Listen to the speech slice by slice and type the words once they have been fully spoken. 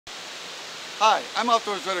Hi, I'm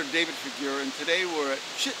outdoors writer David Figura, and today we're at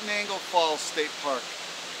Chittenango State Park.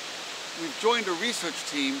 We've joined a research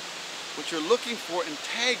team which are looking for and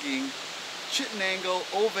tagging Chittenango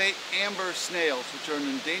Ovate amber snails, which are an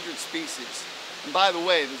endangered species. And by the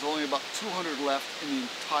way, there's only about 200 left in the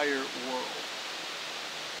entire world.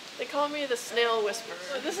 They call me the snail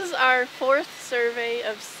whisperer. This is our 4th survey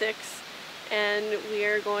of 6, and we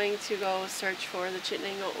are going to go search for the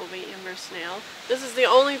Chittenango Ovate amber snail. This is the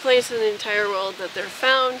only place in the entire world that they're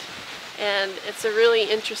found, and it's a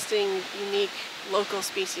really interesting, unique local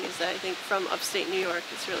species that I think from upstate New York,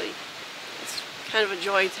 it's kind of a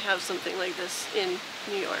joy to have something like this in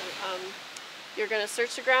New York. You're going to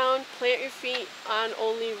search the ground, plant your feet on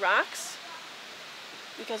only rocks,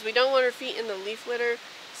 because we don't want our feet in the leaf litter.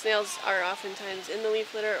 Snails are oftentimes in the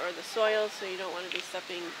leaf litter or the soil, so you don't want to be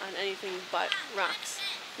stepping on anything but rocks.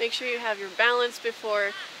 Make sure you have your balance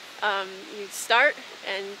before you start,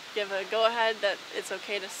 and give a go-ahead that it's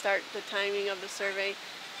okay to start the timing of the survey.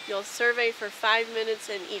 You'll survey for 5 minutes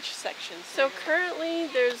in each section. So currently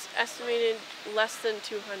there's estimated less than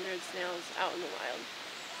 200 snails out in the wild.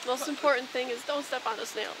 Most important thing is don't step on the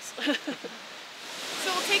snails. So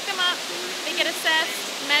we'll take them up, they get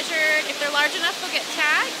assessed, measured. If they're large enough, they'll get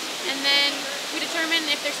tagged, and then we determine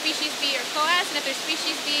if they're species B or coas, and if they're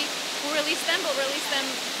species B, we'll release them, but we'll release them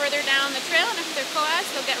further down the trail, and if they're coas,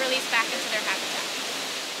 they'll get released back into their habitat.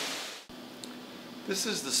 This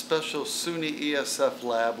is the special SUNY ESF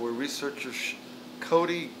lab where researcher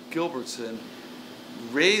Cody Gilbertson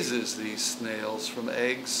raises these snails from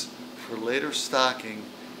eggs for later stocking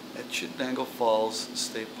at Chittenango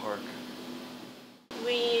State Park.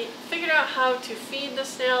 We figured out how to feed the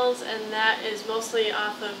snails, and that is mostly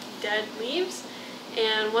off of dead leaves.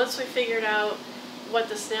 And once we figured out what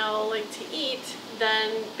the snail liked to eat,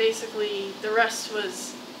 then basically the rest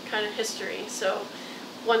was kind of history. So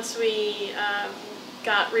once we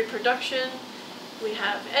got reproduction, we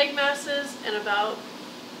have egg masses, and about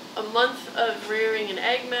a month of rearing an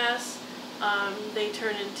egg mass, they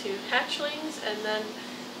turn into hatchlings, and then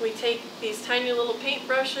we take these tiny little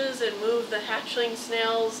paintbrushes and move the hatchling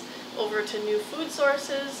snails over to new food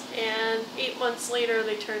sources, and 8 months later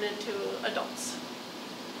they turn into adults.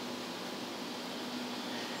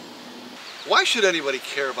 Why should anybody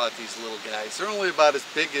care about these little guys? They're only about as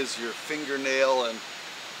big as your fingernail, and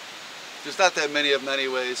there's not that many of them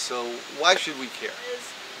anyways, so why should we care?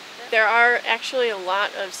 There are actually a lot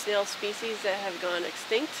of snail species that have gone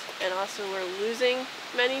extinct, and also we're losing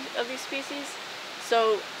many of these species.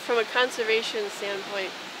 So from a conservation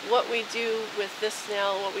standpoint, what we do with this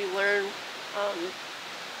snail, what we learn,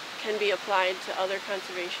 can be applied to other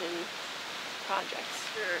conservation projects.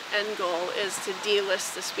 Our end goal is to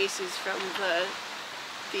delist the species from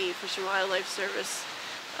the Fish and Wildlife Service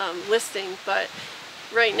listing, but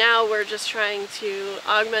right now we're just trying to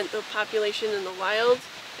augment the population in the wild,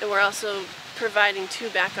 and we're also providing 2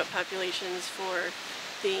 backup populations for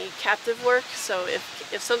the captive work. So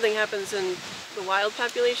if something happens in the wild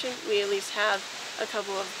population, we at least have a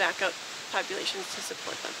couple of backup populations to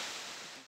support them.